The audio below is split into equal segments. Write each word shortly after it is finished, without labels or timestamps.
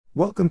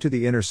Welcome to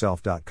the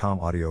InnerSelf.com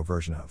audio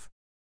version of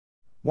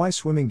Why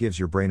Swimming Gives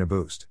Your Brain a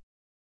Boost.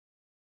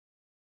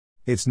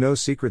 It's no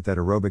secret that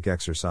aerobic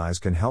exercise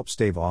can help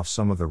stave off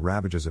some of the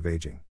ravages of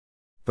aging.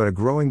 But a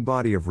growing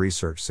body of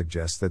research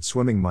suggests that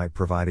swimming might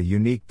provide a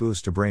unique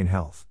boost to brain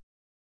health.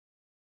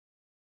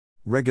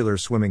 Regular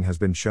swimming has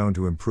been shown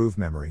to improve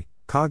memory,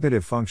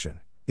 cognitive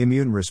function,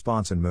 immune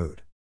response, and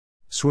mood.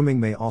 Swimming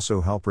may also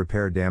help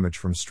repair damage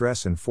from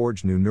stress and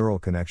forge new neural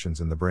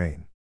connections in the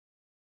brain.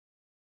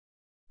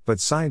 But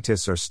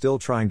scientists are still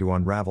trying to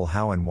unravel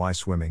how and why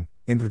swimming,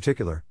 in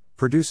particular,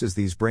 produces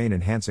these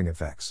brain-enhancing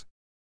effects.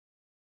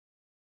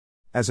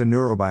 As a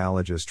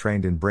neurobiologist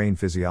trained in brain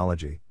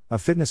physiology, a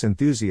fitness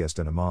enthusiast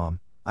and a mom,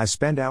 I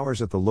spend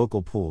hours at the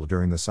local pool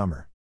during the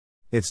summer.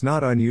 It's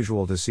not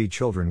unusual to see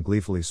children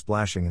gleefully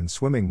splashing and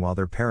swimming while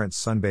their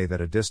parents sunbathe at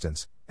a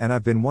distance, and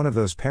I've been one of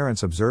those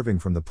parents observing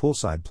from the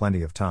poolside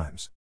plenty of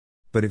times.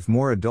 But if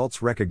more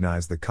adults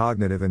recognize the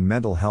cognitive and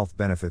mental health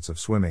benefits of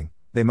swimming,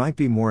 they might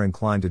be more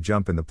inclined to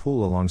jump in the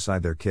pool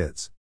alongside their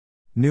kids.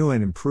 New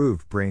and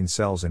improved brain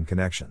cells and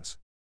connections.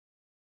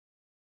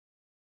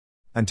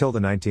 Until the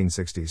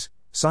 1960s,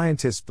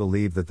 scientists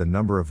believed that the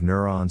number of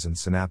neurons and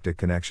synaptic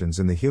connections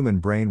in the human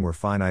brain were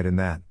finite and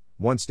that,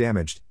 once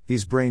damaged,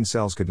 these brain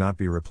cells could not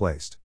be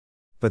replaced.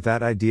 But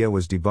that idea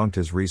was debunked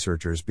as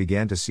researchers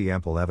began to see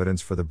ample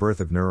evidence for the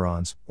birth of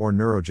neurons, or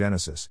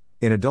neurogenesis,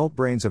 in adult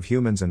brains of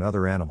humans and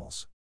other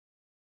animals.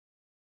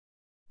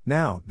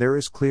 Now, there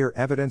is clear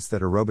evidence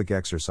that aerobic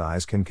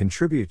exercise can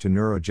contribute to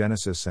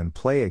neurogenesis and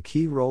play a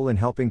key role in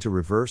helping to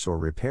reverse or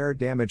repair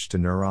damage to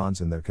neurons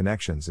and their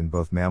connections in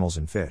both mammals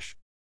and fish.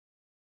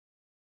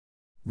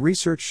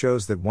 Research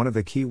shows that one of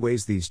the key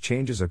ways these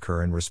changes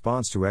occur in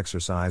response to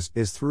exercise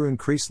is through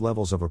increased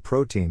levels of a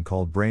protein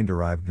called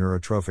brain-derived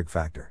neurotrophic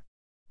factor.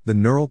 The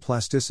neural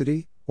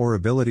plasticity, or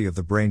ability of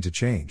the brain to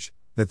change,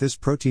 that this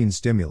protein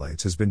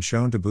stimulates has been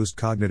shown to boost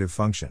cognitive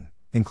function,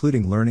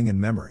 including learning and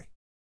memory.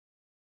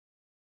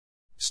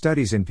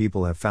 Studies in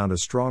people have found a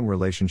strong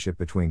relationship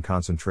between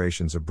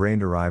concentrations of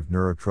brain-derived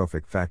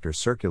neurotrophic factors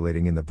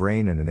circulating in the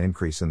brain and an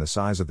increase in the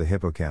size of the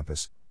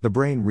hippocampus, the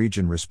brain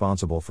region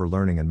responsible for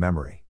learning and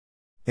memory.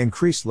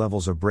 Increased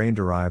levels of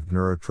brain-derived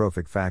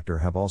neurotrophic factor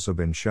have also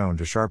been shown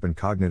to sharpen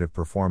cognitive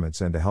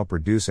performance and to help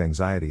reduce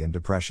anxiety and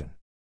depression.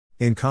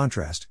 In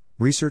contrast,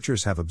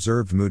 researchers have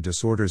observed mood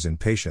disorders in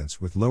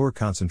patients with lower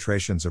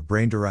concentrations of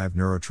brain-derived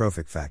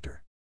neurotrophic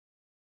factor.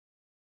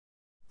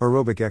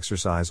 Aerobic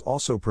exercise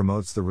also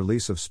promotes the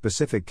release of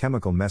specific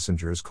chemical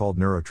messengers called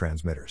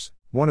neurotransmitters.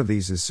 One of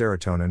these is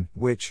serotonin,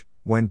 which,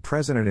 when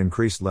present at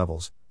increased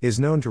levels, is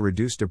known to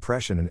reduce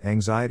depression and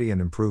anxiety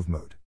and improve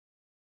mood.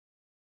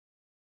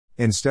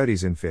 In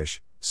studies in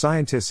fish,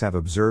 scientists have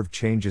observed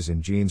changes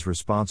in genes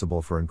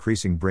responsible for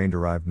increasing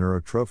brain-derived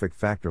neurotrophic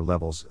factor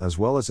levels as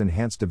well as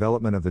enhanced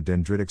development of the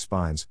dendritic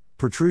spines,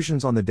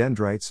 protrusions on the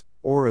dendrites,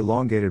 or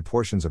elongated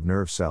portions of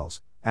nerve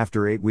cells,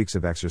 after 8 weeks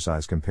of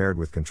exercise compared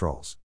with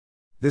controls.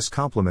 This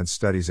complements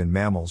studies in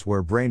mammals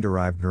where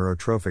brain-derived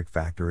neurotrophic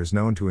factor is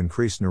known to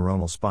increase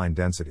neuronal spine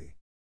density.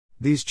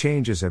 These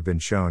changes have been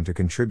shown to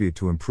contribute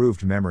to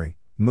improved memory,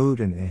 mood,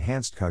 and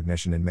enhanced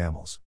cognition in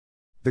mammals.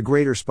 The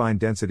greater spine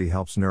density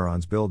helps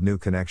neurons build new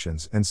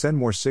connections and send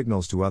more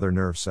signals to other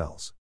nerve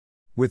cells.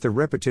 With the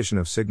repetition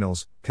of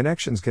signals,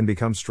 connections can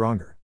become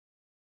stronger.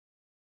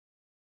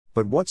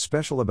 But what's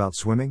special about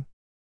swimming?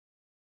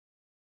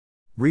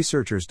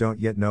 Researchers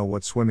don't yet know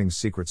what swimming's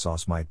secret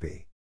sauce might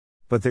be.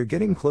 But they're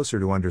getting closer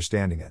to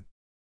understanding it.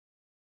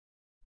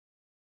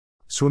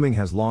 Swimming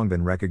has long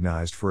been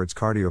recognized for its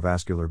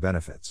cardiovascular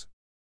benefits.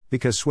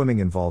 Because swimming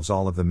involves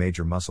all of the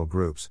major muscle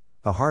groups,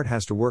 the heart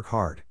has to work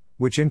hard,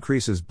 which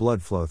increases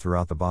blood flow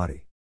throughout the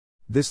body.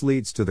 This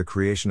leads to the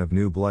creation of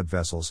new blood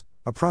vessels,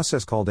 a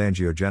process called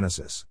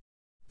angiogenesis.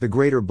 The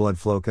greater blood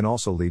flow can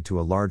also lead to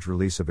a large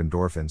release of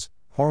endorphins,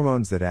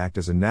 hormones that act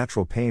as a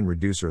natural pain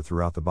reducer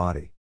throughout the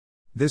body.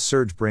 This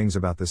surge brings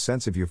about the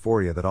sense of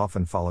euphoria that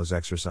often follows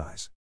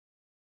exercise.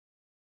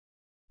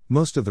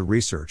 Most of the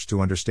research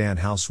to understand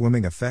how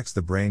swimming affects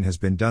the brain has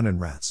been done in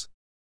rats.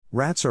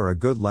 Rats are a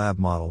good lab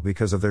model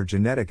because of their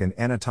genetic and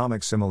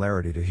anatomic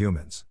similarity to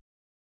humans.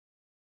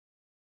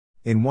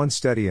 In one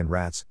study in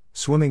rats,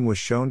 swimming was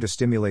shown to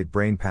stimulate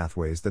brain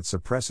pathways that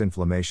suppress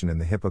inflammation in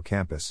the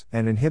hippocampus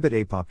and inhibit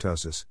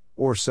apoptosis,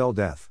 or cell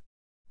death.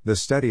 The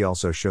study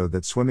also showed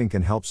that swimming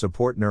can help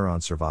support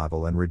neuron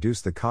survival and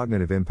reduce the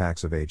cognitive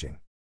impacts of aging.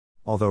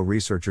 Although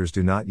researchers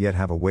do not yet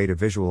have a way to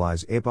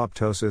visualize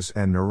apoptosis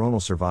and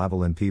neuronal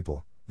survival in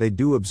people, they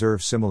do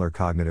observe similar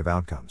cognitive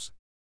outcomes.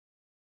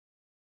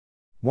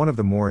 One of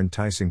the more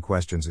enticing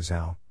questions is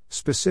how,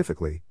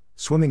 specifically,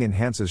 swimming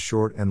enhances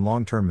short and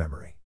long-term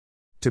memory.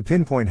 To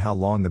pinpoint how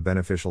long the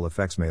beneficial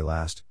effects may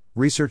last,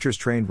 researchers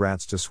trained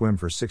rats to swim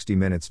for 60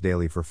 minutes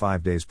daily for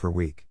 5 days per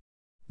week.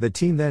 The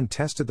team then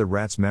tested the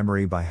rats'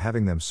 memory by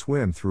having them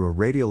swim through a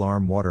radial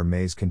arm water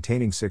maze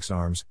containing 6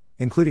 arms,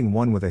 including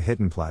one with a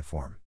hidden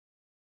platform.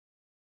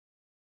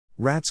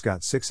 Rats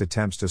got 6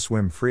 attempts to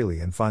swim freely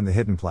and find the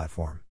hidden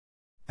platform.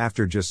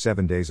 After just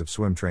 7 days of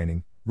swim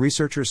training,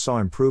 researchers saw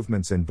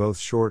improvements in both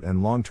short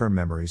and long-term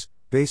memories,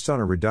 based on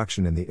a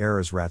reduction in the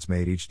errors rats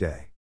made each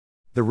day.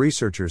 The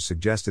researchers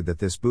suggested that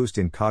this boost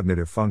in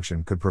cognitive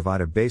function could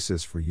provide a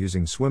basis for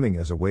using swimming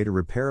as a way to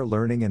repair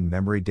learning and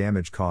memory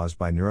damage caused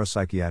by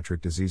neuropsychiatric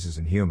diseases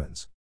in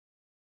humans.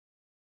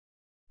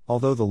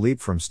 Although the leap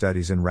from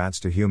studies in rats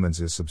to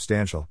humans is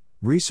substantial,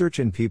 research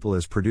in people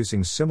is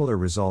producing similar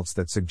results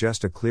that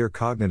suggest a clear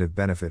cognitive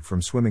benefit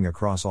from swimming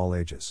across all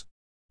ages.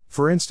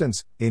 For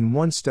instance, in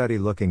one study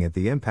looking at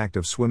the impact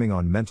of swimming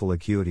on mental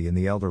acuity in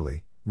the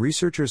elderly,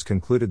 researchers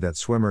concluded that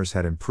swimmers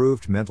had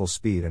improved mental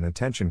speed and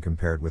attention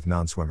compared with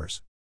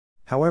non-swimmers.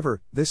 However,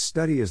 this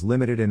study is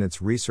limited in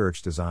its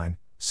research design,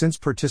 since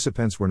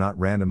participants were not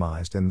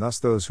randomized and thus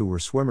those who were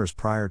swimmers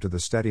prior to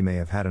the study may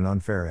have had an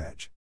unfair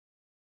edge.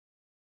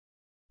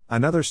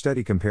 Another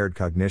study compared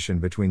cognition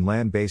between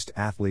land-based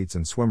athletes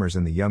and swimmers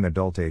in the young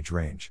adult age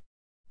range.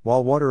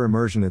 While water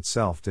immersion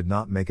itself did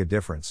not make a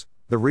difference,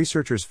 the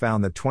researchers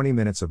found that 20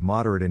 minutes of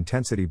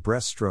moderate-intensity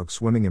breaststroke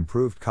swimming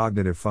improved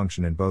cognitive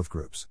function in both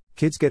groups.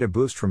 Kids get a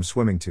boost from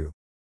swimming too.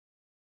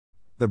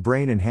 The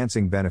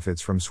brain-enhancing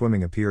benefits from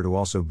swimming appear to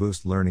also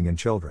boost learning in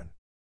children.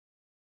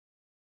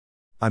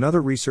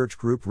 Another research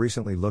group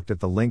recently looked at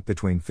the link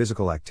between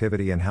physical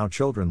activity and how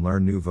children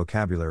learn new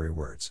vocabulary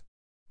words.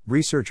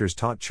 Researchers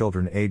taught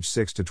children aged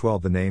 6 to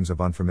 12 the names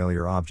of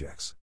unfamiliar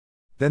objects.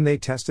 Then they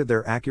tested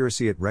their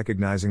accuracy at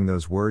recognizing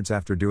those words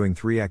after doing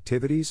 3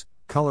 activities: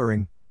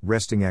 coloring,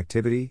 resting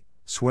activity,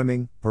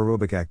 swimming,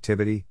 aerobic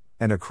activity,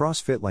 and a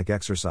CrossFit-like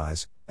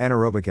exercise,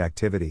 anaerobic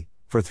activity,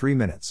 for 3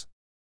 minutes.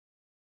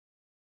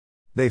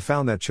 They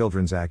found that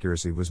children's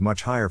accuracy was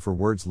much higher for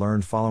words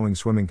learned following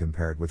swimming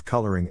compared with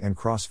coloring and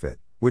CrossFit,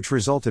 which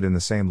resulted in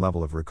the same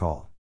level of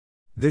recall.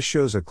 This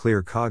shows a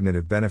clear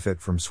cognitive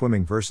benefit from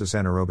swimming versus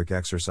anaerobic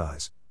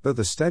exercise, though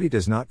the study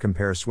does not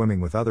compare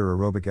swimming with other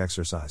aerobic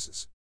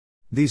exercises.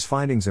 These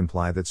findings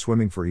imply that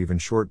swimming for even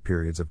short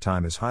periods of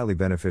time is highly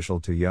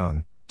beneficial to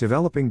young,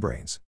 developing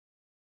brains.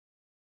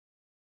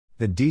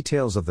 The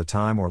details of the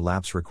time or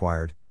lapse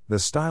required, the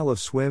style of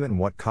swim and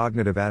what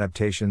cognitive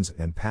adaptations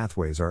and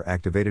pathways are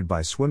activated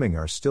by swimming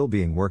are still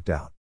being worked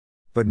out.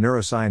 But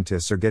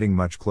neuroscientists are getting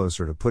much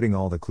closer to putting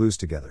all the clues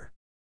together.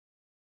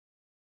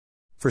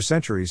 For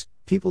centuries,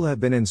 people have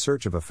been in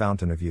search of a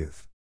fountain of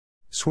youth.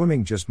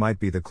 Swimming just might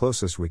be the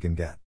closest we can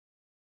get.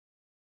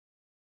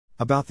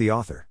 About the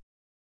author.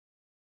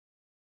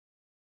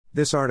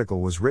 This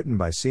article was written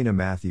by Sina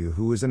Matthew,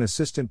 who is an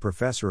assistant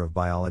professor of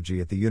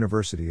biology at the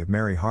University of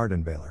Mary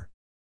Hardin-Baylor.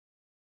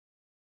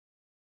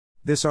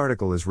 This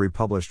article is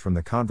republished from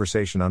the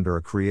conversation under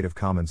a Creative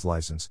Commons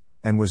license,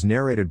 and was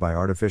narrated by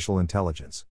Artificial Intelligence.